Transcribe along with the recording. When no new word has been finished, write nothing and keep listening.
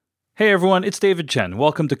Hey everyone, it's David Chen.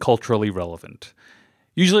 Welcome to Culturally Relevant.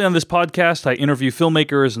 Usually on this podcast, I interview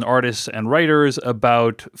filmmakers and artists and writers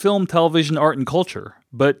about film, television, art, and culture.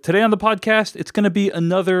 But today on the podcast, it's going to be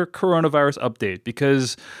another coronavirus update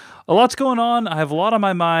because a lot's going on. I have a lot on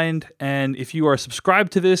my mind. And if you are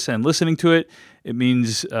subscribed to this and listening to it, it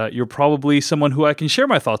means you're probably someone who I can share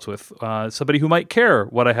my thoughts with, somebody who might care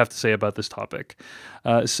what I have to say about this topic.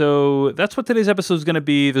 So that's what today's episode is going to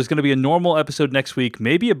be. There's going to be a normal episode next week,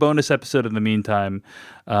 maybe a bonus episode in the meantime.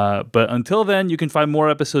 But until then, you can find more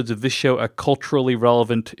episodes of this show at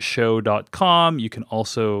culturallyrelevantshow.com. You can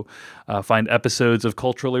also find episodes of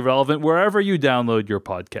Culturally Relevant wherever you download your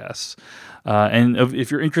podcasts. And if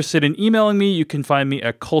you're interested in emailing me, you can find me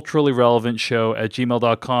at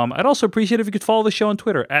culturallyrelevantshow@gmail.com. I'd also appreciate if you could follow the show on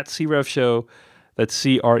Twitter at CRevShow. That's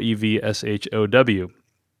CREVSHOW.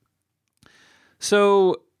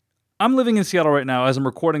 So I'm living in Seattle right now. As I'm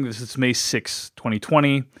recording this, it's May 6,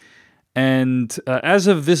 2020. And as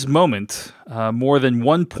of this moment, more than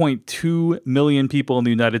 1.2 million people in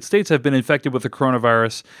the United States have been infected with the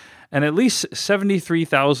coronavirus, and at least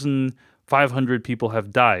 73,500 people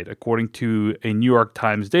have died, according to a New York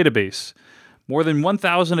Times database. More than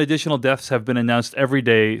 1,000 additional deaths have been announced every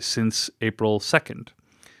day since April 2nd.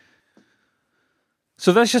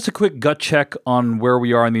 So that's just a quick gut check on where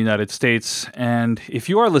we are in the United States. And if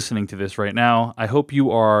you are listening to this right now, I hope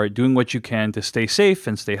you are doing what you can to stay safe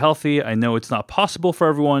and stay healthy. I know it's not possible for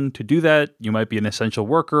everyone to do that. You might be an essential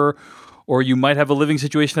worker, or you might have a living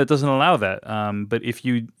situation that doesn't allow that. But if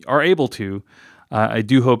you are able to, I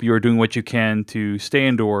do hope you are doing what you can to stay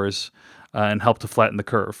indoors and help to flatten the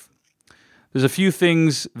curve. There's a few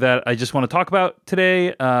things that I just want to talk about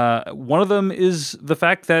today. One of them is the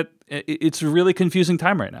fact that it's a really confusing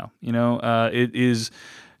time right now. It is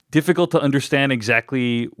difficult to understand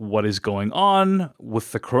exactly what is going on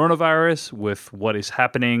with the coronavirus, with what is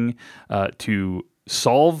happening to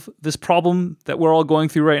solve this problem that we're all going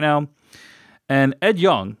through right now. And Ed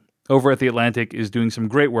Yong over at The Atlantic is doing some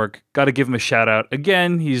great work. Got to give him a shout out.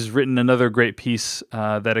 Again, he's written another great piece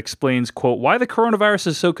that explains, quote, why the coronavirus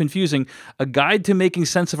is so confusing, a guide to making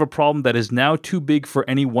sense of a problem that is now too big for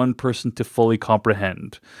any one person to fully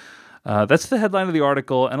comprehend. That's the headline of the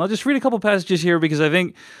article, and I'll just read a couple passages here because I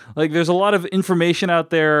think there's a lot of information out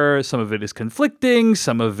there. Some of it is conflicting,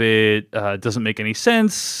 some of it doesn't make any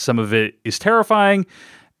sense, some of it is terrifying.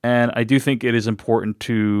 And I do think it is important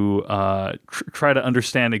to try to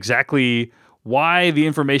understand exactly why the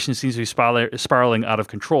information seems to be spiraling out of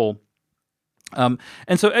control. And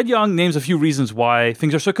so Ed Yong names a few reasons why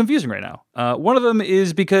things are so confusing right now. One of them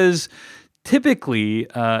is because typically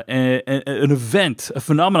an event, a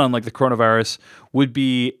phenomenon like the coronavirus, would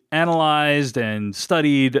be analyzed and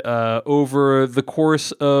studied over the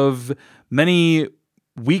course of many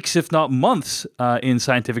weeks, if not months, in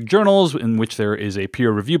scientific journals in which there is a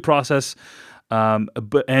peer review process. And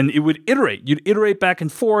it would iterate. You'd iterate back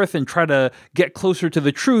and forth and try to get closer to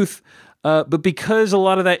the truth. But because a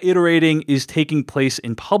lot of that iterating is taking place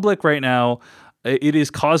in public right now, it is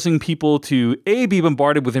causing people to, A, be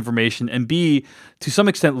bombarded with information, and B, to some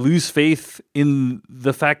extent lose faith in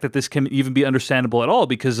the fact that this can even be understandable at all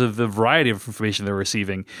because of the variety of information they're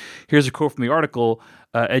receiving. Here's a quote from the article.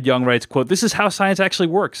 Ed Yong writes, quote, "This is how science actually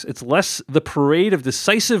works. It's less the parade of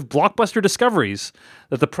decisive blockbuster discoveries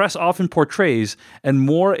that the press often portrays and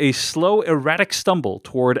more a slow, erratic stumble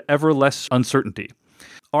toward ever less uncertainty.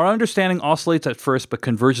 Our understanding oscillates at first but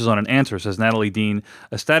converges on an answer," says Natalie Dean,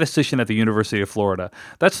 a statistician at the University of Florida.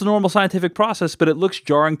 "That's the normal scientific process, but it looks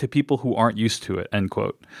jarring to people who aren't used to it," end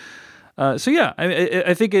quote. I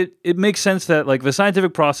think it makes sense that the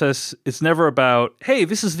scientific process, it's never about, hey,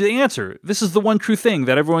 this is the answer. This is the one true thing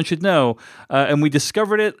that everyone should know. And we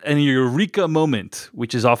discovered it in a eureka moment,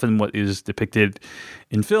 which is often what is depicted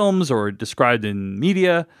in films or described in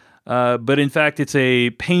media. But in fact, it's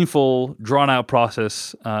a painful, drawn-out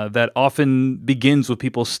process that often begins with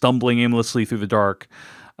people stumbling aimlessly through the dark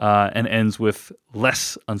and ends with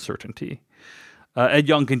less uncertainty. Ed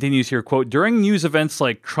Yong continues here, quote, "During news events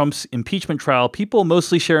like Trump's impeachment trial, people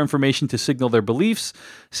mostly share information to signal their beliefs,"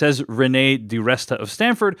 says Renee DiResta of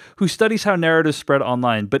Stanford, who studies how narratives spread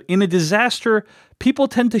online. "But in a disaster, people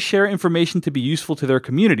tend to share information to be useful to their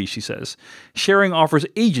community," she says. "Sharing offers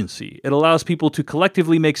agency. It allows people to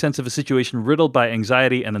collectively make sense of a situation riddled by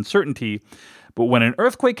anxiety and uncertainty. But when an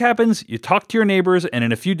earthquake happens, you talk to your neighbors, and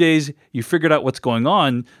in a few days, you figured out what's going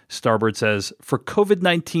on," Starbird says. "For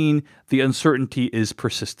COVID-19, the uncertainty is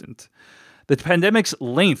persistent. The pandemic's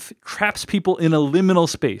length traps people in a liminal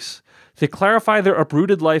space. To clarify their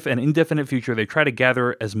uprooted life and indefinite future, they try to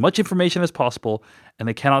gather as much information as possible, and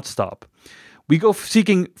they cannot stop. We go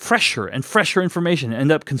seeking fresher and fresher information and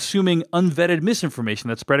end up consuming unvetted misinformation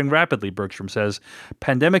that's spreading rapidly, Bergstrom says.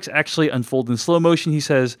 Pandemics actually unfold in slow motion, he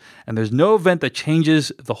says, and there's no event that changes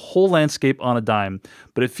the whole landscape on a dime.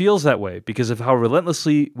 But it feels that way because of how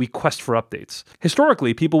relentlessly we quest for updates.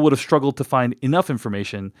 Historically, people would have struggled to find enough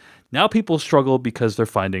information. Now people struggle because they're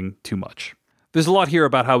finding too much. There's a lot here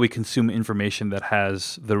about how we consume information that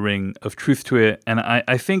has the ring of truth to it. And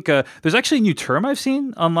I think there's actually a new term I've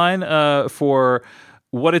seen online for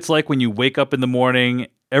what it's like when you wake up in the morning.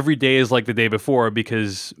 Every day is like the day before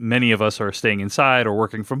because many of us are staying inside or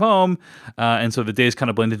working from home. And so the days kind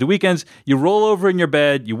of blend into weekends. You roll over in your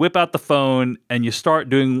bed, you whip out the phone, and you start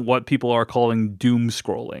doing what people are calling doom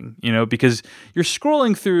scrolling, because you're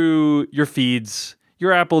scrolling through your feeds,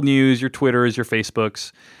 your Apple News, your Twitters, your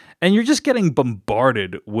Facebooks, and you're just getting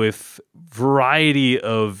bombarded with variety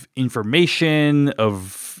of information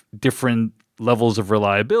of different levels of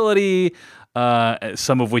reliability,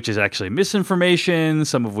 some of which is actually misinformation,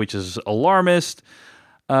 some of which is alarmist.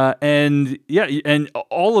 And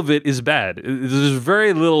all of it is bad. There's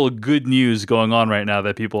very little good news going on right now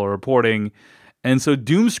that people are reporting. And so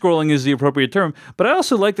doom scrolling is the appropriate term. But I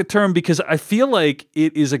also like the term because I feel like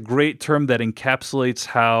it is a great term that encapsulates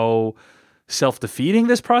how self-defeating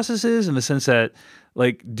this process is, in the sense that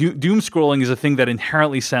like doom scrolling is a thing that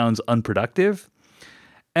inherently sounds unproductive.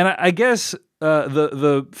 And I guess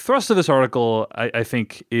the thrust of this article, I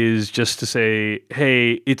think, is just to say,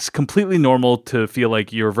 hey, it's completely normal to feel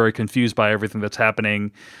like you're very confused by everything that's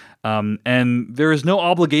happening. And there is no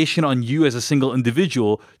obligation on you as a single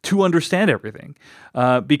individual to understand everything,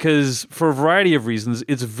 because for a variety of reasons,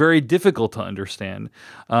 it's very difficult to understand,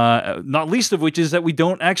 not least of which is that we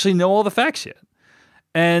don't actually know all the facts yet.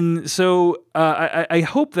 And so I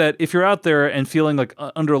hope that if you're out there and feeling like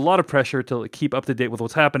under a lot of pressure to keep up to date with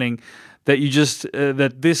what's happening, that you just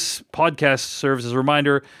that this podcast serves as a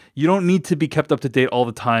reminder. You don't need to be kept up to date all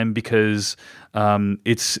the time because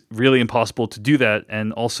it's really impossible to do that.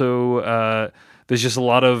 And also, there's just a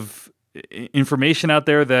lot of information out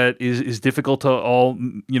there that is difficult to all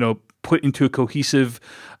put into a cohesive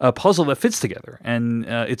puzzle that fits together. And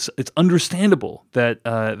it's understandable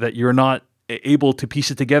that you're not able to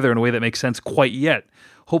piece it together in a way that makes sense quite yet.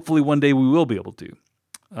 Hopefully one day we will be able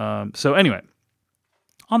to. So anyway,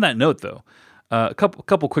 on that note though, a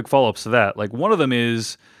couple quick follow-ups to that. Like one of them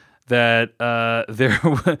is that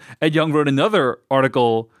Ed Yong wrote another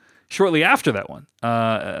article shortly after that one,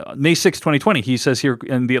 May 6, 2020. He says here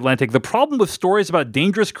in The Atlantic, the problem with stories about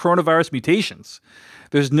dangerous coronavirus mutations.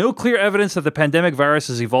 There's no clear evidence that the pandemic virus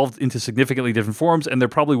has evolved into significantly different forms, and there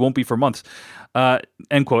probably won't be for months.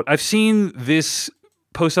 End quote. I've seen this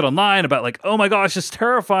posted online about like, oh my gosh, it's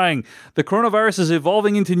terrifying. The coronavirus is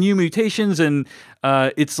evolving into new mutations, and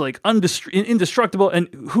it's like indestructible. And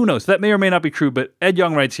who knows? That may or may not be true. But Ed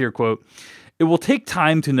Yong writes here, quote, it will take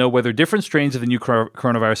time to know whether different strains of the new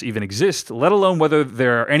coronavirus even exist, let alone whether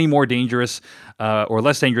there are any more dangerous or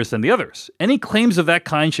less dangerous than the others. Any claims of that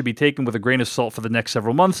kind should be taken with a grain of salt for the next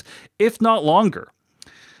several months, if not longer.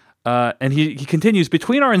 And he continues,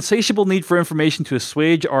 between our insatiable need for information to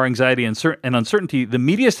assuage our anxiety and uncertainty, the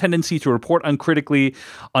media's tendency to report uncritically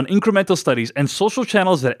on incremental studies, and social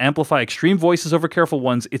channels that amplify extreme voices over careful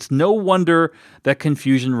ones, it's no wonder that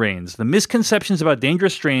confusion reigns. The misconceptions about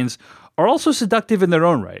dangerous strains are also seductive in their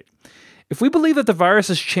own right. If we believe that the virus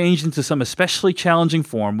has changed into some especially challenging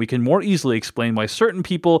form, we can more easily explain why certain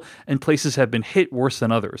people and places have been hit worse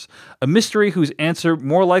than others. A mystery whose answer,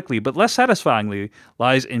 more likely but less satisfyingly,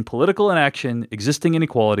 lies in political inaction, existing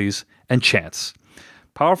inequalities, and chance.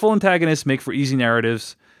 Powerful antagonists make for easy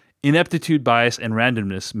narratives. Ineptitude, bias, and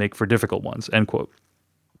randomness make for difficult ones. End quote.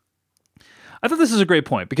 I thought this is a great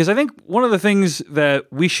point because I think one of the things that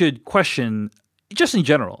we should question just in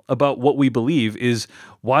general about what we believe is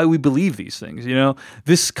why we believe these things.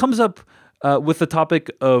 This comes up with the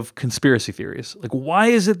topic of conspiracy theories. Like, why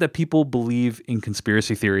is it that people believe in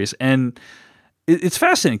conspiracy theories? And it's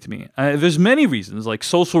fascinating to me. There's many reasons, like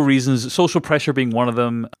social reasons, social pressure being one of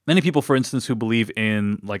them. Many people, for instance, who believe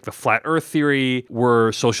in like the flat earth theory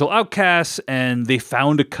were social outcasts, and they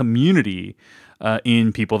found a community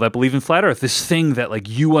in people that believe in flat earth, this thing that like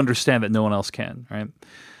you understand that no one else can, right?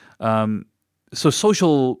 So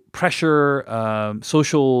social pressure,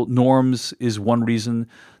 social norms is one reason.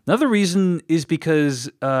 Another reason is because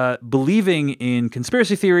believing in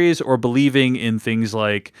conspiracy theories or believing in things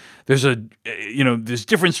like there's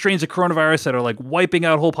different strains of coronavirus that are like wiping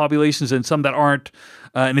out whole populations and some that aren't,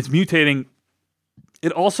 and it's mutating.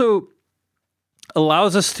 It also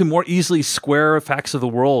allows us to more easily square facts of the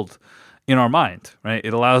world in our mind, right?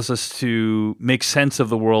 It allows us to make sense of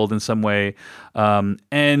the world in some way,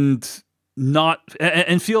 and not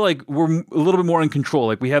and feel like we're a little bit more in control.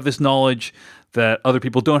 Like we have this knowledge that other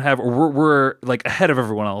people don't have, or we're like ahead of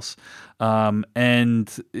everyone else. And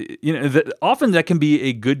often that can be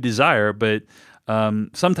a good desire, but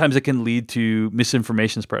sometimes it can lead to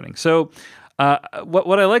misinformation spreading. So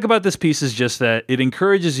what I like about this piece is just that it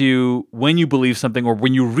encourages you when you believe something or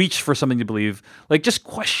when you reach for something to believe, like just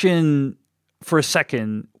question for a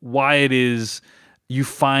second why it is you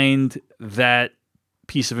find that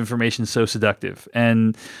piece of information so seductive,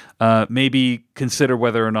 and maybe consider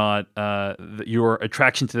whether or not your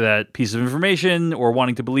attraction to that piece of information or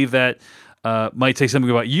wanting to believe that might say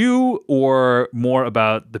something about you or more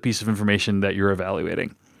about the piece of information that you're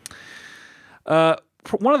evaluating.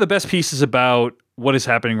 One of the best pieces about what is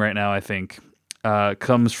happening right now, I think,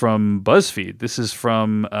 comes from BuzzFeed. This is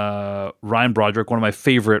from Ryan Broderick, one of my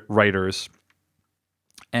favorite writers.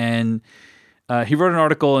 And he wrote an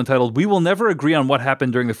article entitled, "We will never agree on what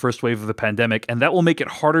happened during the first wave of the pandemic, and that will make it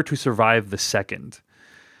harder to survive the second."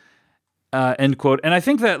 End quote. And I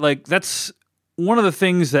think that that's one of the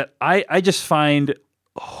things that I just find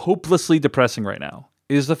hopelessly depressing right now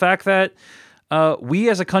is the fact that we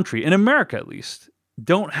as a country, in America at least,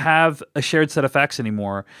 don't have a shared set of facts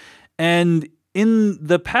anymore. And in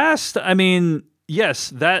the past, I mean,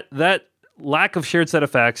 yes, that lack of shared set of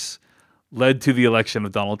facts led to the election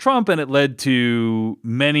of Donald Trump, and it led to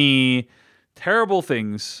many terrible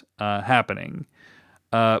things happening.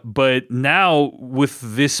 But now with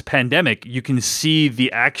this pandemic, you can see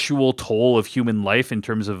the actual toll of human life in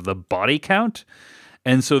terms of the body count.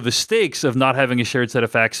 And so the stakes of not having a shared set of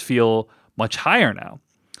facts feel much higher now.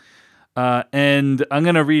 And I'm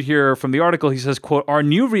going to read here from the article. He says, quote, "Our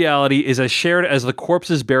new reality is as shared as the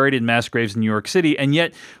corpses buried in mass graves in New York City, and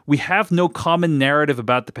yet we have no common narrative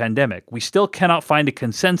about the pandemic. We still cannot find a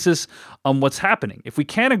consensus on what's happening. If we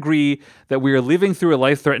can't agree that we are living through a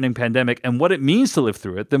life-threatening pandemic and what it means to live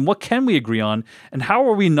through it, then what can we agree on, and how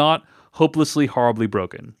are we not hopelessly, horribly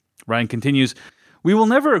broken?" Ryan continues, "We will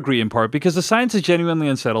never agree in part because the science is genuinely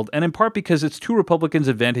unsettled, and in part because it's to Republicans'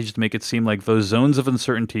 advantage to make it seem like those zones of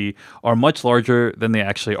uncertainty are much larger than they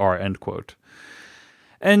actually are," end quote.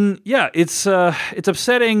 And yeah, it's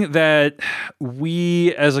upsetting that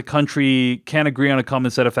we as a country can't agree on a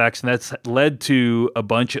common set of facts, and that's led to a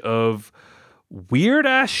bunch of weird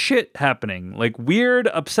ass shit happening, like weird,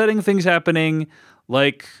 upsetting things happening,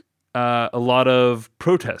 like a lot of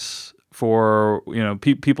protests for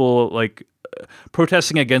people like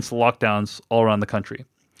protesting against the lockdowns all around the country.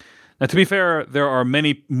 Now, to be fair, there are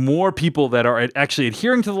many more people that are actually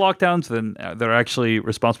adhering to the lockdowns than that are actually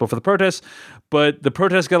responsible for the protests. But the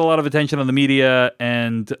protests get a lot of attention on the media,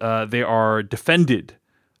 and they are defended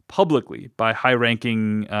publicly by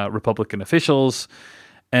high-ranking Republican officials.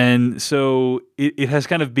 And so it has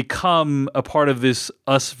kind of become a part of this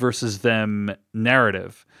us versus them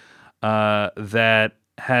narrative that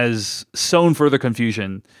has sown further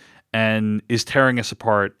confusion and is tearing us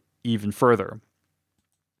apart even further.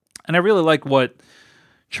 And I really like what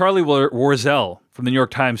Charlie Warzel from the New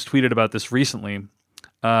York Times tweeted about this recently.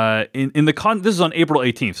 This is on April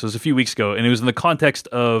 18th, so it was a few weeks ago, and it was in the context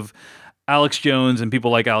of Alex Jones and people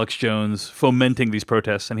like Alex Jones fomenting these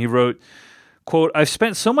protests. And he wrote, quote, "I've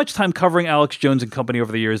spent so much time covering Alex Jones and company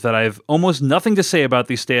over the years that I've almost nothing to say about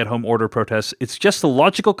these stay-at-home order protests. It's just the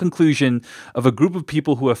logical conclusion of a group of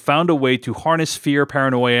people who have found a way to harness fear,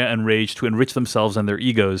 paranoia, and rage to enrich themselves and their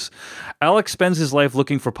egos. Alex spends his life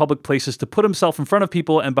looking for public places to put himself in front of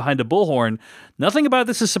people and behind a bullhorn. Nothing about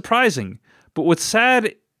this is surprising. But what's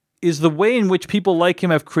sad is the way in which people like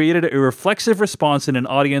him have created a reflexive response in an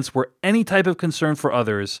audience where any type of concern for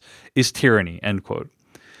others is tyranny," end quote.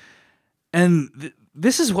 And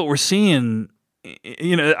this is what we're seeing.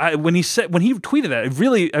 When he tweeted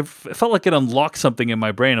that, I felt like it unlocked something in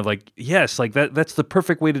my brain of like, yes, like that's the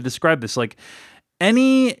perfect way to describe this. Like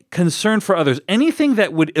any concern for others, anything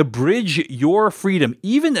that would abridge your freedom,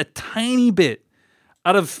 even a tiny bit,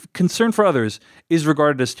 out of concern for others, is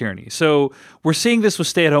regarded as tyranny. So we're seeing this with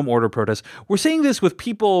stay-at-home order protests. We're seeing this with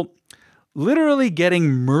people literally getting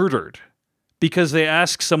murdered because they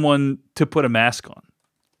ask someone to put a mask on.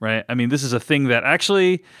 Right? I mean, this is a thing that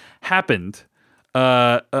actually happened.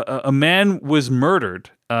 A man was murdered.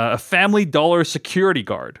 A Family Dollar security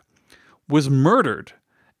guard was murdered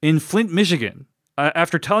in Flint, Michigan,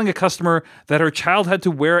 after telling a customer that her child had to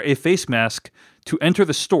wear a face mask to enter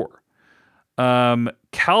the store.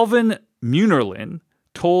 Calvin Munerlin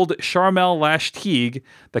told Charmel Lash-Teague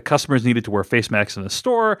that customers needed to wear face masks in the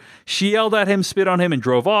store. She yelled at him, spit on him, and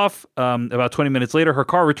drove off. About 20 minutes later, her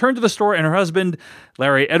car returned to the store, and her husband,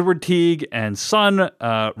 Larry Edward Teague, and son,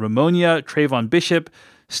 Ramonia Trayvon Bishop,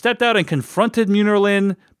 stepped out and confronted Mueller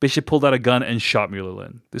Lin. Bishop pulled out a gun and shot Mueller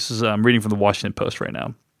Lin. This is I'm reading from the Washington Post right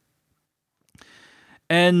now.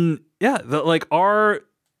 And yeah, our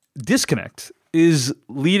disconnect is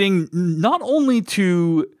leading not only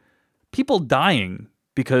to people dying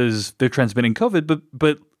because they're transmitting COVID,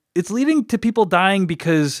 but it's leading to people dying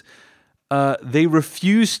because they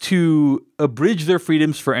refuse to abridge their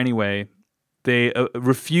freedoms for any way. They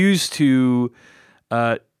refuse to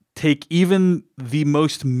take even the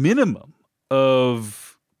most minimum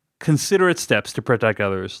of considerate steps to protect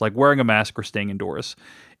others, like wearing a mask or staying indoors,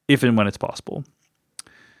 if and when it's possible.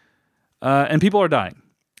 And people are dying.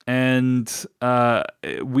 And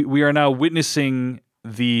we are now witnessing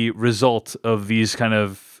the result of these kind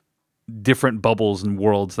of different bubbles and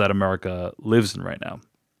worlds that America lives in right now.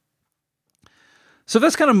 So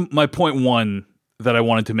that's kind of my point one that I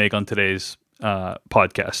wanted to make on today's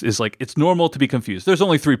podcast is like, it's normal to be confused. There's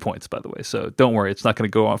only 3 points, by the way, so don't worry. It's not going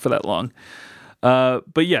to go on for that long.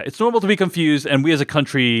 But yeah, it's normal to be confused. And we as a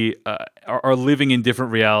country are living in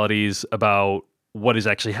different realities about what is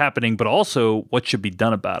actually happening, but also what should be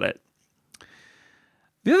done about it.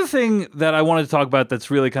 The other thing that I wanted to talk about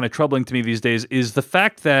that's really kind of troubling to me these days is the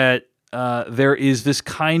fact that there is this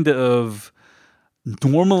kind of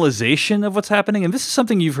normalization of what's happening. And this is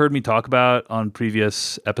something you've heard me talk about on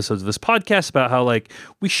previous episodes of this podcast about how like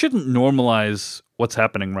we shouldn't normalize what's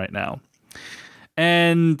happening right now.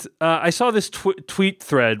 And I saw this tweet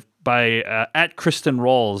thread by at Kristen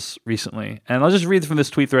Rawls recently. And I'll just read from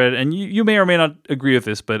this tweet thread. And you may or may not agree with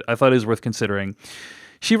this, but I thought it was worth considering.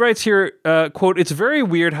 She writes here, quote, "It's very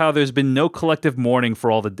weird how there's been no collective mourning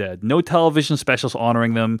for all the dead. No television specials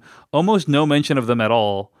honoring them. Almost no mention of them at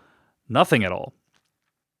all. Nothing at all.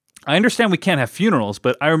 I understand we can't have funerals,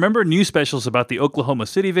 but I remember news specials about the Oklahoma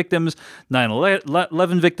City victims,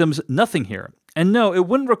 9/11 victims, nothing here. And no, it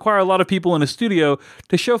wouldn't require a lot of people in a studio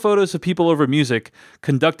to show photos of people over music,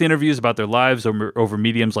 conduct interviews about their lives over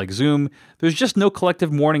mediums like Zoom. There's just no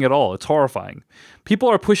collective mourning at all. It's horrifying. People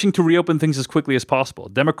are pushing to reopen things as quickly as possible.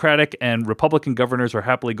 Democratic and Republican governors are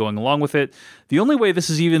happily going along with it. The only way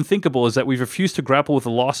this is even thinkable is that we've refused to grapple with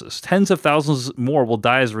the losses. Tens of thousands more will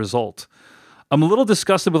die as a result. I'm a little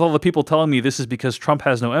disgusted with all the people telling me this is because Trump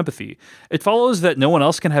has no empathy. It follows that no one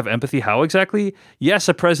else can have empathy. How exactly? Yes,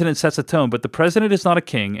 a president sets a tone, but the president is not a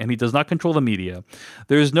king, and he does not control the media.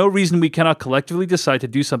 There is no reason we cannot collectively decide to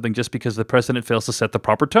do something just because the president fails to set the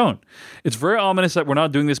proper tone. It's very ominous that we're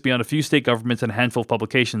not doing this beyond a few state governments and a handful of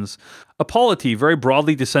publications. A polity, very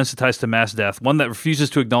broadly desensitized to mass death, one that refuses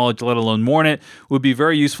to acknowledge, let alone mourn it, would be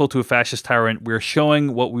very useful to a fascist tyrant. We're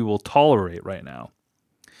showing what we will tolerate right now."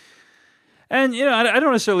 And, you know, I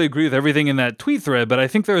don't necessarily agree with everything in that tweet thread, but I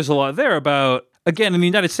think there's a lot there about, again, in the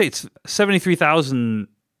United States,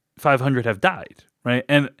 73,500 have died, right?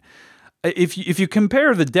 And if you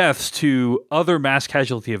compare the deaths to other mass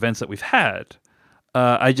casualty events that we've had,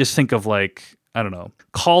 I just think of like, I don't know,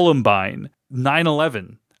 Columbine,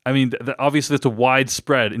 9/11. I mean, obviously that's a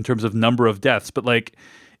widespread in terms of number of deaths, but like,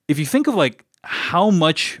 if you think of like how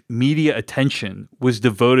much media attention was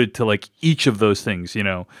devoted to like each of those things, you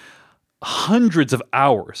know, hundreds of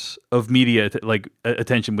hours of media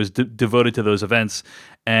attention was devoted to those events,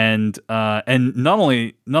 and not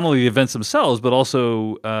only the events themselves, but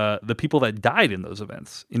also the people that died in those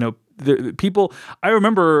events. You know, the people. I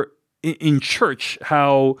remember in church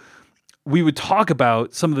how we would talk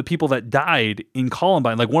about some of the people that died in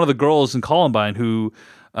Columbine, like one of the girls in Columbine who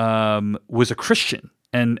was a Christian.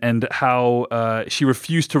 And how she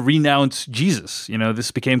refused to renounce Jesus. You know,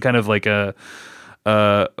 this became kind of like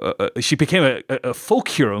she became a folk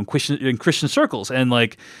hero in Christian circles,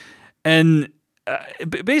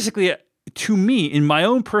 basically, to me, in my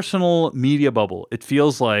own personal media bubble, it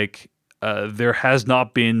feels like there has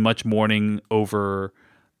not been much mourning over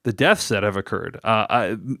the deaths that have occurred.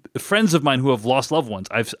 Friends of mine who have lost loved ones,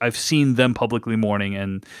 I've seen them publicly mourning,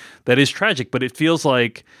 and that is tragic. But it feels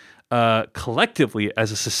like collectively,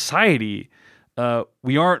 as a society,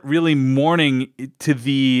 we aren't really mourning to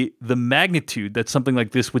the magnitude that something like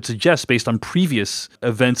this would suggest based on previous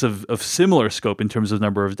events of similar scope in terms of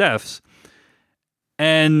number of deaths.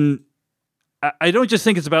 And I don't just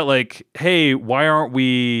think it's about like, hey, why aren't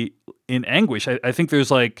we in anguish? I think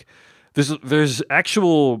there's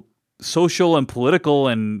actual social and political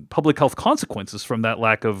and public health consequences from that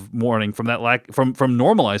lack of mourning, from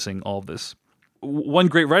normalizing all of this. One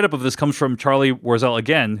great write-up of this comes from Charlie Warzel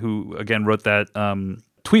again, who again wrote that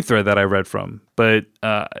tweet thread that I read from. But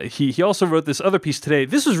he also wrote this other piece today.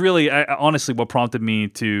 This was really, honestly, what prompted me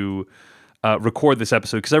to record this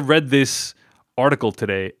episode, because I read this article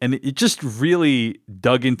today, and it just really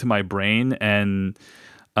dug into my brain. And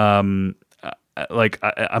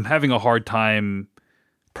I'm having a hard time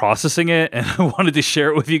processing it, and I wanted to share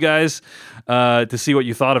it with you guys to see what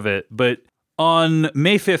you thought of it. But on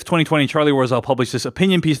May 5th, 2020, Charlie Warzel published this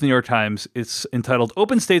opinion piece in the New York Times. It's entitled,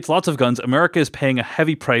 "Open States, Lots of Guns. America is Paying a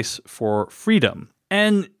Heavy Price for Freedom."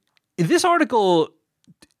 And this article,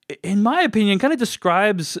 in my opinion, kind of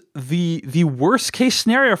describes the worst case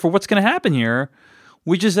scenario for what's going to happen here,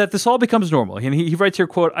 which is that this all becomes normal. And he writes here,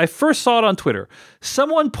 quote, "I first saw it on Twitter.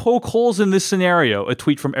 Someone poke holes in this scenario," a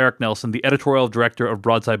tweet from Eric Nelson, the editorial director of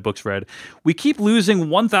Broadside Books read. "We keep losing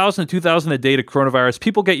 1,000 to 2,000 a day to coronavirus.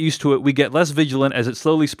 People get used to it. We get less vigilant as it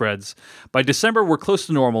slowly spreads. By December, we're close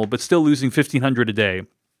to normal, but still losing 1,500 a day.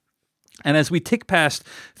 And as we tick past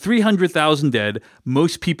 300,000 dead,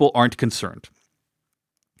 most people aren't concerned."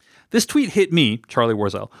 This tweet hit me, Charlie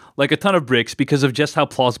Warzel, like a ton of bricks because of just how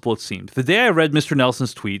plausible it seemed. The day I read Mr.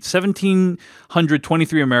 Nelson's tweet,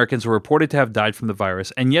 1,723 Americans were reported to have died from the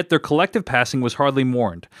virus, and yet their collective passing was hardly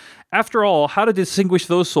mourned. After all, how to distinguish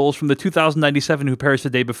those souls from the 2,097 who perished the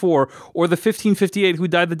day before, or the 1,558 who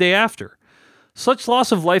died the day after? Such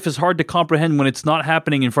loss of life is hard to comprehend when it's not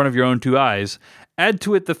happening in front of your own two eyes. Add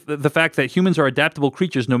to it the fact that humans are adaptable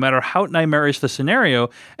creatures no matter how nightmarish the scenario,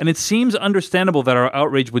 and it seems understandable that our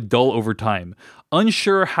outrage would dull over time.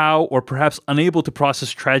 Unsure how, or perhaps unable to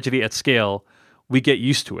process tragedy at scale, we get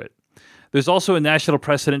used to it. There's also a national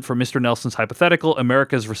precedent for Mr. Nelson's hypothetical,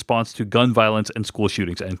 America's response to gun violence and school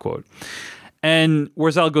shootings, end quote. And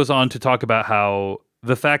Warzel goes on to talk about how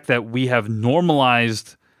the fact that we have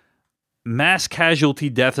normalized mass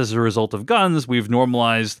casualty deaths as a result of guns, we've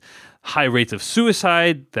normalized high rates of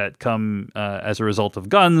suicide that come as a result of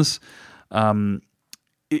guns.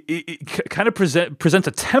 It kind of presents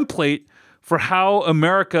a template for how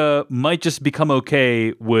America might just become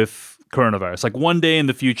okay with coronavirus. Like one day in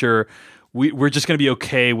the future, we're just going to be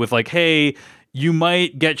okay with like, hey, you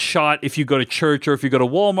might get shot if you go to church or if you go to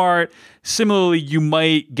Walmart. Similarly, you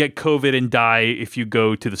might get COVID and die if you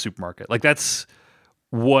go to the supermarket. Like that's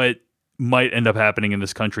what might end up happening in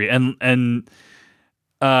this country. And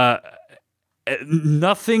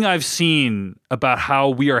nothing I've seen about how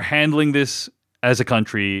we are handling this as a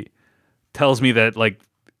country tells me that like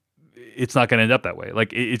it's not going to end up that way.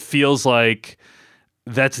 Like it feels like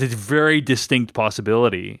that's a very distinct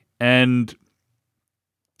possibility. And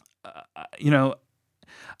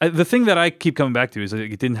the thing that I keep coming back to is that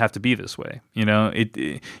it didn't have to be this way.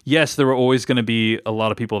 Yes, there were always going to be a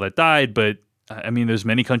lot of people that died, but I mean, there's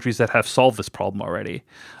many countries that have solved this problem already,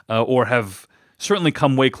 or have certainly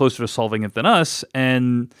come way closer to solving it than us.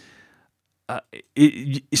 And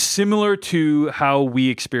similar to how we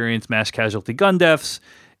experience mass casualty gun deaths,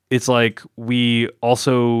 it's like we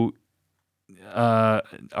also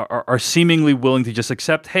are seemingly willing to just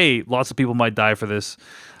accept, hey, lots of people might die for this.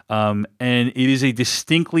 And it is a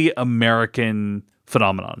distinctly American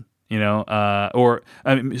phenomenon, or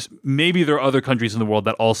I mean, maybe there are other countries in the world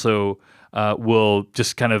that also will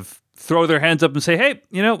just kind of throw their hands up and say, "Hey,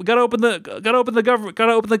 we got to open the government, got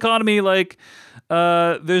to open the economy." Like,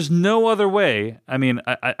 there's no other way. I mean,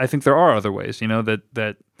 I think there are other ways.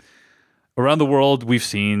 That around the world we've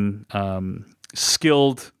seen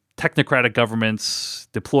skilled technocratic governments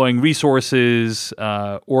deploying resources,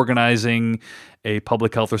 organizing a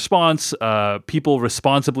public health response, people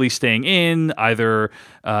responsibly staying in, either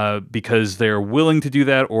because they're willing to do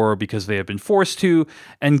that or because they have been forced to,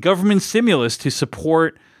 and government stimulus to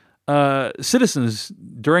support citizens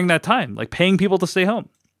during that time, like paying people to stay home.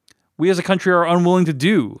 We as a country are unwilling to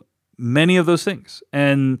do many of those things.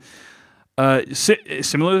 And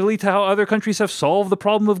similarly to how other countries have solved the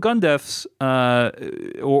problem of gun deaths,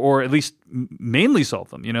 or at least mainly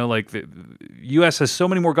solved them. Like the U.S. has so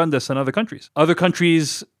many more gun deaths than other countries. Other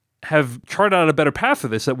countries have charted out a better path for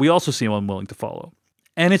this that we also seem unwilling to follow.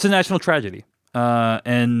 And it's a national tragedy.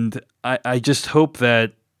 And I just hope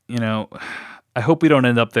that, I hope we don't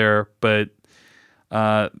end up there. But,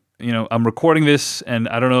 I'm recording this, and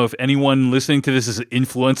I don't know if anyone listening to this is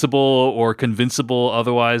influenceable or convincible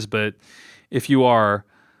otherwise, but if you are,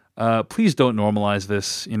 please don't normalize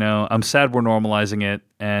this. I'm sad we're normalizing it,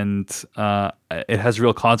 and it has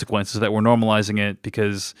real consequences that we're normalizing it,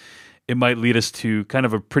 because it might lead us to kind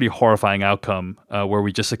of a pretty horrifying outcome where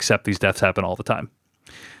we just accept these deaths happen all the time.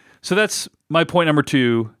 So that's my point number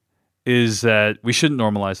 2, is that we shouldn't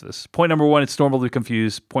normalize this. Point number 1, it's normal to be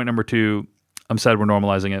confused. Point number 2, I'm sad we're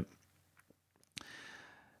normalizing it.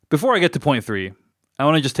 Before I get to point 3, I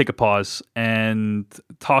want to just take a pause and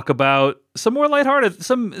talk about some more lighthearted,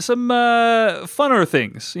 some funner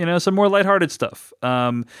things, some more lighthearted stuff.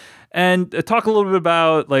 And talk a little bit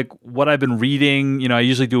about like what I've been reading. I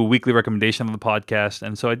usually do a weekly recommendation on the podcast,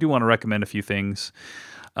 and so I do want to recommend a few things.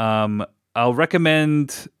 I'll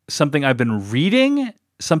recommend something I've been reading,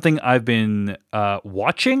 something I've been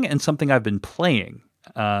watching, and something I've been playing.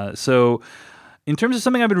 So in terms of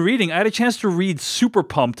something I've been reading, I had a chance to read Super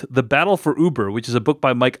Pumped, The Battle for Uber, which is a book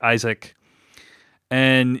by Mike Isaac.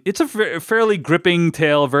 And it's a fairly gripping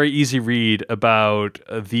tale, very easy read about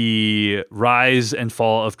the rise and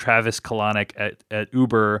fall of Travis Kalanick at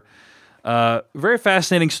Uber. Very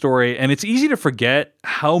fascinating story, and it's easy to forget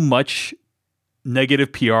how much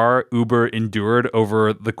negative PR Uber endured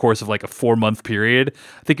over the course of like a 4-month period.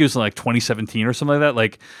 I think it was in like 2017 or something like that.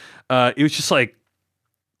 Like, it was just like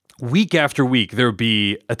week after week, there would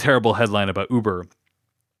be a terrible headline about Uber.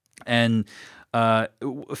 And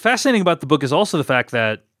fascinating about the book is also the fact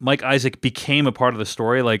that Mike Isaac became a part of the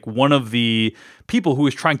story. Like, one of the people who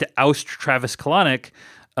was trying to oust Travis Kalanick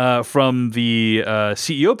from the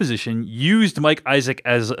CEO position used Mike Isaac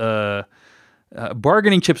as a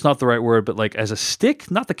bargaining chip's not the right word, but like as a stick,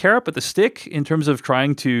 not the carrot, but the stick, in terms of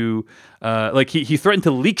trying to like he threatened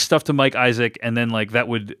to leak stuff to Mike Isaac, and then like that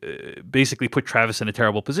would basically put Travis in a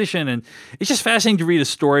terrible position. And it's just fascinating to read a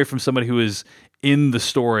story from somebody who is in the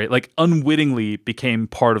story, like unwittingly became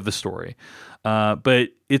part of the story. But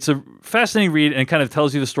it's a fascinating read, and it kind of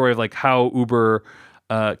tells you the story of like how Uber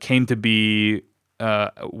came to be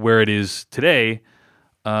where it is today.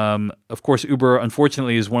 Of course, Uber,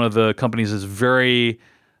 unfortunately, is one of the companies that's very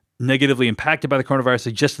negatively impacted by the coronavirus.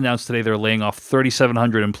 They just announced today they're laying off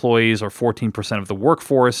 3,700 employees, or 14% of the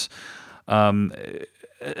workforce.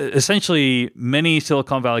 Essentially, many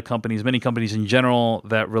Silicon Valley companies, many companies in general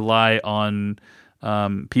that rely on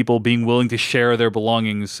people being willing to share their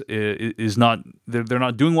belongings is not, they're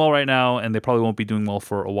not doing well right now, and they probably won't be doing well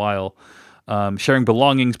for a while. Sharing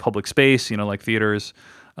belongings, public space, like theaters.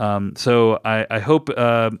 So I hope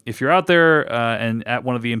if you're out there and at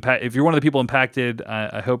one of the if you're one of the people impacted,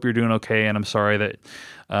 I hope you're doing okay, and I'm sorry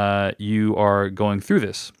that you are going through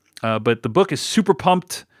this. But the book is Super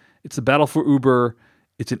Pumped. It's The Battle for Uber.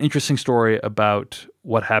 It's an interesting story about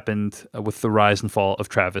what happened with the rise and fall of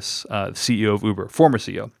Travis, the CEO of Uber, former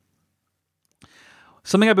CEO.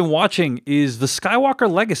 Something I've been watching is The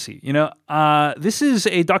Skywalker Legacy. This is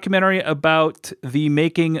a documentary about the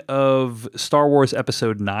making of Star Wars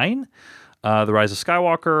Episode 9, The Rise of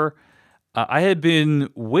Skywalker. I had been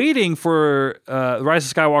waiting for The Rise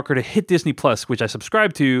of Skywalker to hit Disney Plus, which I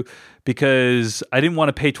subscribed to because I didn't want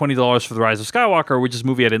to pay $20 for The Rise of Skywalker, which is a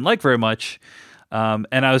movie I didn't like very much.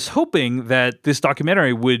 And I was hoping that this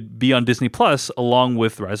documentary would be on Disney Plus along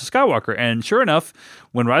with Rise of Skywalker. And sure enough,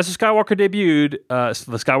 when Rise of Skywalker debuted,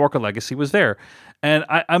 The Skywalker Legacy was there. And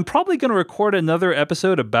I'm probably going to record another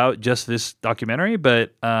episode about just this documentary,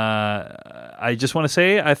 but I just want to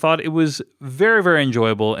say I thought it was very, very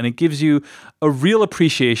enjoyable, and it gives you a real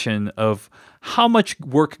appreciation of how much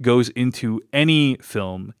work goes into any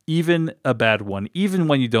film, even a bad one, even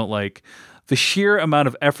one you don't like. The sheer amount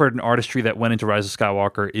of effort and artistry that went into Rise of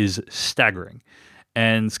Skywalker is staggering.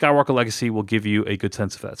 And Skywalker Legacy will give you a good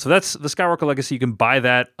sense of that. So that's The Skywalker Legacy. You can buy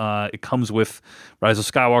that. It comes with Rise of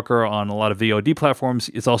Skywalker on a lot of VOD platforms.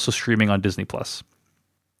 It's also streaming on Disney+.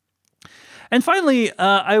 And finally,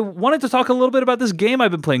 I wanted to talk a little bit about this game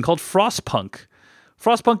I've been playing called Frostpunk.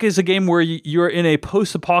 Frostpunk is a game where you're in a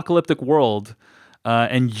post-apocalyptic world,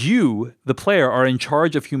 and you, the player, are in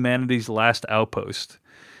charge of humanity's last outpost.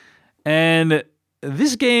 And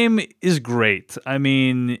this game is great. I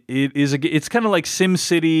mean, it's kind of like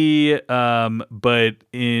SimCity, but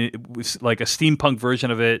it's like a steampunk version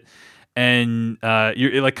of it. And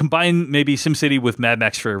you're like combine maybe SimCity with Mad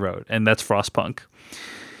Max Fury Road, and that's Frostpunk.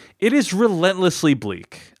 It is relentlessly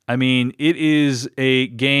bleak. I mean, it is a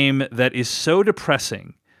game that is so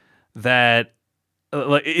depressing that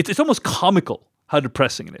like it's almost comical how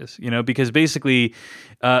depressing it is, because basically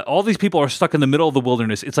all these people are stuck in the middle of the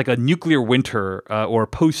wilderness. It's like a nuclear winter or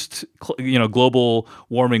post, global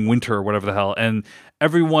warming winter or whatever the hell. And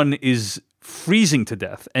everyone is freezing to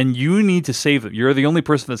death and you need to save them. You're the only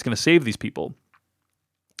person that's going to save these people.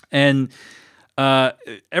 And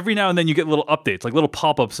every now and then you get little updates, like little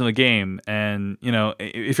pop-ups in the game. And,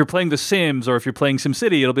 if you're playing The Sims or if you're playing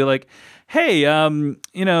SimCity, it'll be like, hey,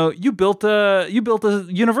 you built a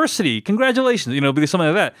university. Congratulations. It'll be something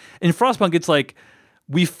like that. In Frostpunk, it's like,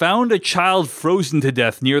 we found a child frozen to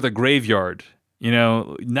death near the graveyard.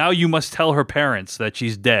 Now you must tell her parents that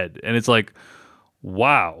she's dead. And it's like,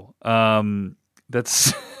 wow.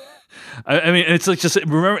 That's... I mean, it's like just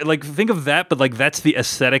remember, like think of that, but like that's the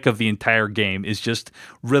aesthetic of the entire game is just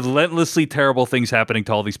relentlessly terrible things happening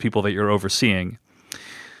to all these people that you're overseeing.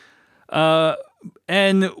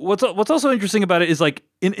 And what's also interesting about it is like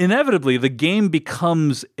inevitably the game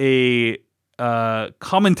becomes a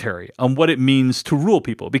commentary on what it means to rule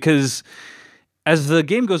people, because as the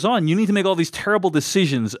game goes on, you need to make all these terrible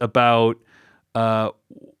decisions about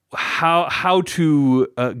how to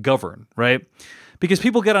govern, right? Because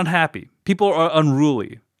people get unhappy, people are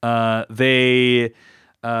unruly, they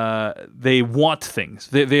want things.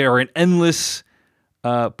 They are an endless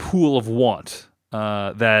pool of want.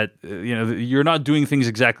 That you're not doing things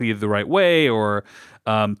exactly the right way, or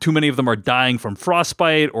too many of them are dying from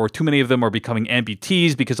frostbite, or too many of them are becoming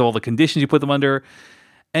amputees because of all the conditions you put them under.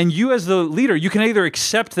 And you, as the leader, you can either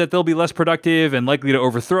accept that they'll be less productive and likely to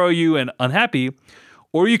overthrow you and unhappy,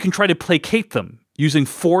 or you can try to placate them using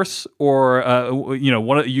force, or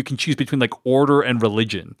you can choose between like order and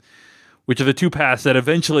religion, which are the two paths that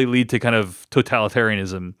eventually lead to kind of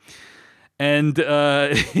totalitarianism. And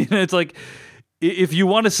it's like, if you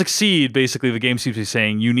want to succeed, basically, the game seems to be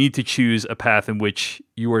saying you need to choose a path in which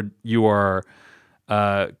you are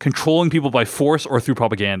controlling people by force or through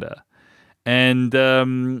propaganda, and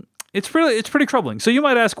it's pretty troubling. So you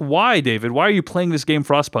might ask, why, David? Why are you playing this game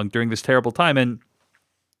Frostpunk during this terrible time? And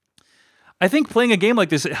I think playing a game like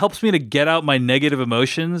this, it helps me to get out my negative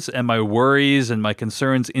emotions and my worries and my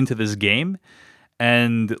concerns into this game,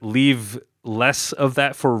 and leave less of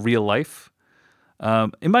that for real life.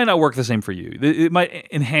 It might not work the same for you. It might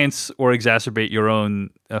enhance or exacerbate your own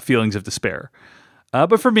feelings of despair.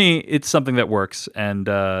 But for me, it's something that works, and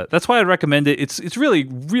that's why I recommend it. It's really,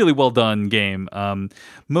 really well done game.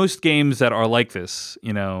 Most games that are like this,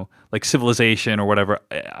 like Civilization or whatever,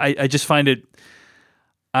 I just find it.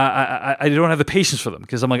 I don't have the patience for them,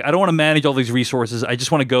 because I'm like, I don't want to manage all these resources. I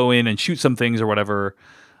just want to go in and shoot some things or whatever.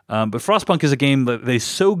 But Frostpunk is a game that is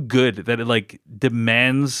so good that it like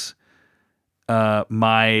demands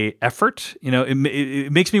my effort.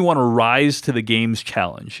 It makes me want to rise to the game's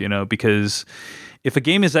challenge, because if a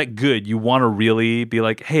game is that good, you want to really be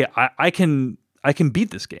like, hey, I can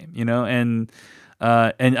beat this game, and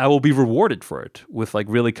I will be rewarded for it with like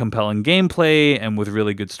really compelling gameplay and with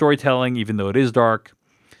really good storytelling, even though it is dark.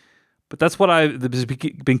 But that's what has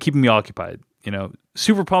been keeping me occupied.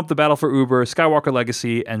 Super Pumped, The Battle for Uber, Skywalker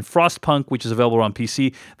Legacy, and Frostpunk, which is available on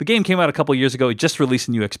PC. The game came out a couple years ago. It just released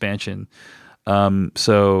a new expansion.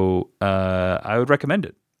 So I would recommend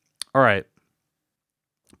it. All right.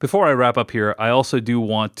 Before I wrap up here, I also do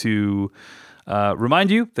want to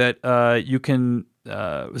remind you that you can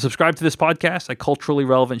subscribe to this podcast at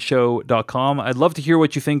culturallyrelevantshow.com. I'd love to hear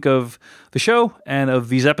what you think of the show and of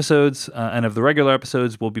these episodes and of the regular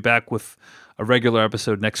episodes. We'll be back with a regular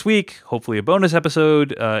episode next week, hopefully a bonus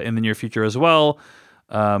episode in the near future as well.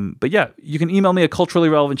 But yeah, you can email me at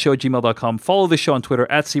culturallyrelevantshow@gmail.com. Follow the show on Twitter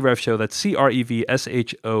at CRevShow. That's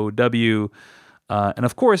CREVSHOW. And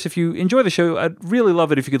of course, if you enjoy the show, I'd really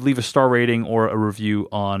love it if you could leave a star rating or a review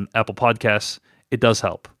on Apple Podcasts. It does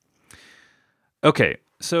help. Okay,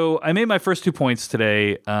 so I made my first 2 points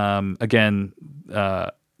today. Again,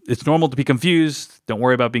 it's normal to be confused. Don't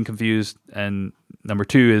worry about being confused. And number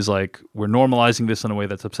 2 is like, we're normalizing this in a way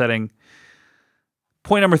that's upsetting.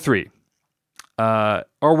 Point number 3. Our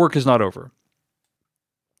work is not over.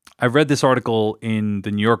 I read this article in the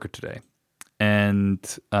New Yorker today, and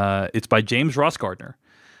it's by James Ross Gardner.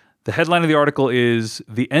 The headline of the article is,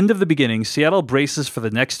 "The End of the Beginning, Seattle Braces for the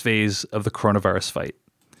Next Phase of the Coronavirus Fight."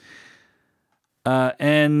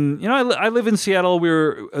 And I live in Seattle.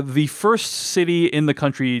 We're the first city in the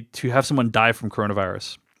country to have someone die from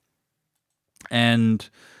coronavirus. And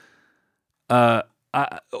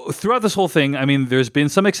throughout this whole thing, I mean, there's been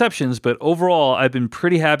some exceptions, but overall, I've been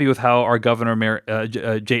pretty happy with how our governor,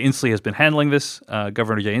 Jay Inslee, has been handling this.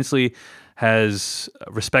 Governor Jay Inslee has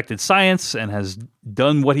respected science and has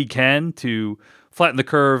done what he can to flatten the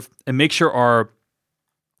curve and make sure our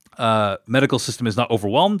medical system is not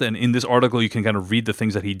overwhelmed. And in this article, you can kind of read the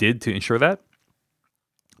things that he did to ensure that.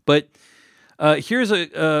 But here's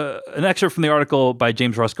an excerpt from the article by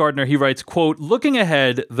James Ross Gardner. He writes, quote, "Looking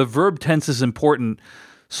ahead, the verb tense is important.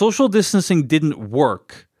 Social distancing didn't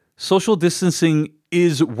work. Social distancing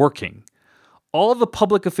is working. All the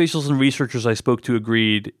public officials and researchers I spoke to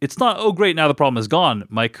agreed. It's not, oh, great, now the problem is gone."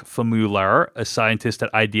 Mike Famularo, a scientist at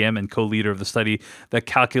IDM and co-leader of the study that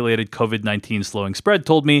calculated COVID-19 slowing spread,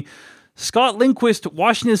 told me. Scott Lindquist,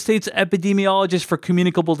 Washington State's epidemiologist for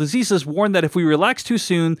communicable diseases, warned that if we relax too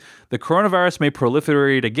soon, the coronavirus may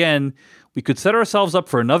proliferate again. We could set ourselves up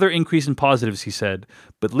for another increase in positives, he said.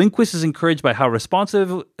 But Lindquist is encouraged by how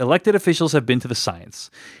responsive elected officials have been to the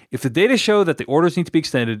science. If the data show that the orders need to be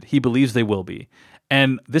extended, he believes they will be.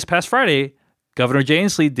 And this past Friday, Governor Jay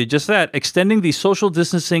Inslee did just that, extending the social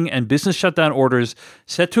distancing and business shutdown orders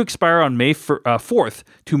set to expire on May 4th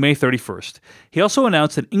to May 31st. He also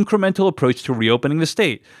announced an incremental approach to reopening the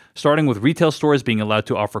state, starting with retail stores being allowed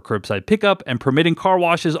to offer curbside pickup and permitting car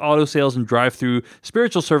washes, auto sales, and drive-through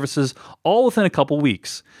spiritual services all within a couple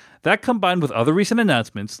weeks. That, combined with other recent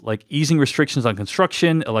announcements, like easing restrictions on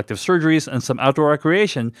construction, elective surgeries, and some outdoor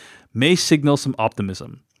recreation, may signal some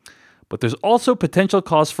optimism. But there's also potential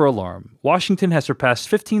cause for alarm. Washington has surpassed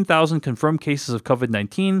 15,000 confirmed cases of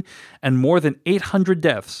COVID-19 and more than 800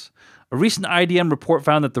 deaths. A recent IDM report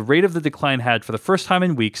found that the rate of the decline had, for the first time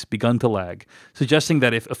in weeks, begun to lag, suggesting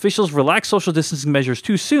that if officials relax social distancing measures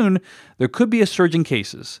too soon, there could be a surge in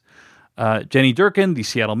cases. Jenny Durkan, the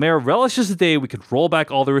Seattle mayor, relishes the day we could roll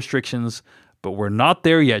back all the restrictions, but we're not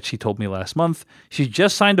there yet, she told me last month. She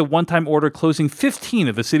just signed a one-time order closing 15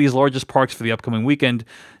 of the city's largest parks for the upcoming weekend,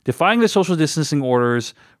 defying the social distancing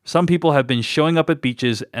orders. Some people have been showing up at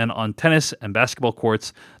beaches and on tennis and basketball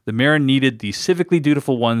courts. The mayor needed the civically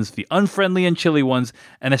dutiful ones, the unfriendly and chilly ones,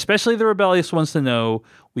 and especially the rebellious ones to know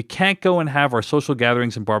we can't go and have our social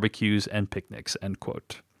gatherings and barbecues and picnics, end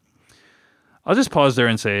quote. I'll just pause there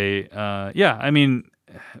and say,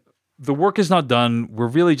 the work is not done. We're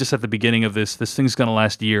really just at the beginning of this. This thing's going to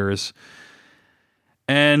last years.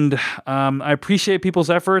 And I appreciate people's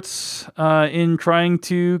efforts in trying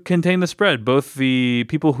to contain the spread, both the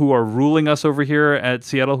people who are ruling us over here at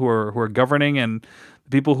Seattle, who are governing, and the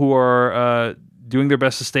people who are doing their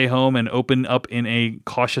best to stay home and open up in a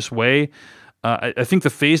cautious way. I think the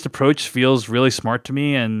phased approach feels really smart to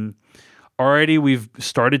me, and already we've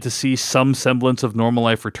started to see some semblance of normal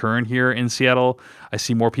life return here in Seattle. I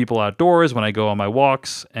see more people outdoors when I go on my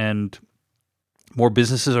walks, and more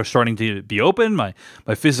businesses are starting to be open. My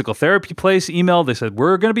physical therapy place emailed. They said,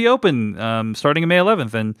 we're going to be open starting on May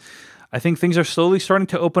 11th. And I think things are slowly starting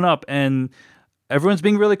to open up, and everyone's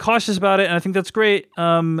being really cautious about it, and I think that's great.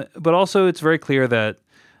 But also it's very clear that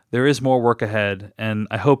there is more work ahead, and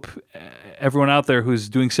I hope everyone out there who's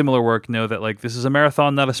doing similar work know that this is a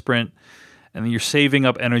marathon, not a sprint, and you're saving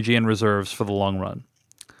up energy and reserves for the long run.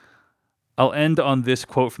 I'll end on this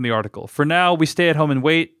quote from the article. For now, we stay at home and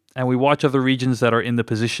wait, and we watch other regions that are in the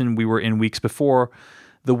position we were in weeks before.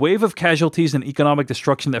 The wave of casualties and economic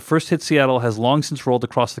destruction that first hit Seattle has long since rolled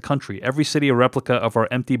across the country, every city a replica of our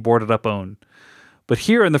empty, boarded-up own. But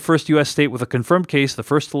here in the first U.S. state with a confirmed case, the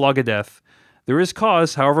first to log a death, there is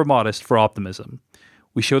cause, however modest, for optimism.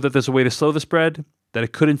 We show that there's a way to slow the spread, that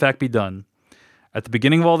it could in fact be done. At the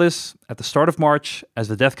beginning of all this, at the start of March, as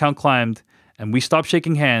the death count climbed, and we stopped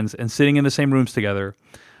shaking hands and sitting in the same rooms together,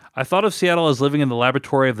 I thought of Seattle as living in the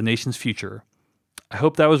laboratory of the nation's future. I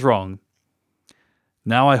hope that was wrong.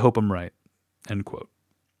 Now I hope I'm right. End quote.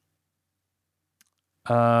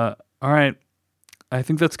 All right. I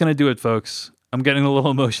think that's going to do it, folks. I'm getting a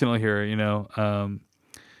little emotional here,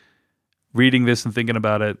 reading this and thinking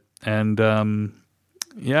about it. And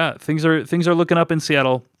things are looking up in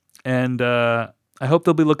Seattle, and I hope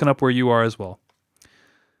they'll be looking up where you are as well.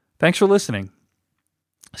 Thanks for listening.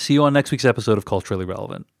 See you on next week's episode of Culturally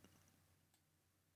Relevant.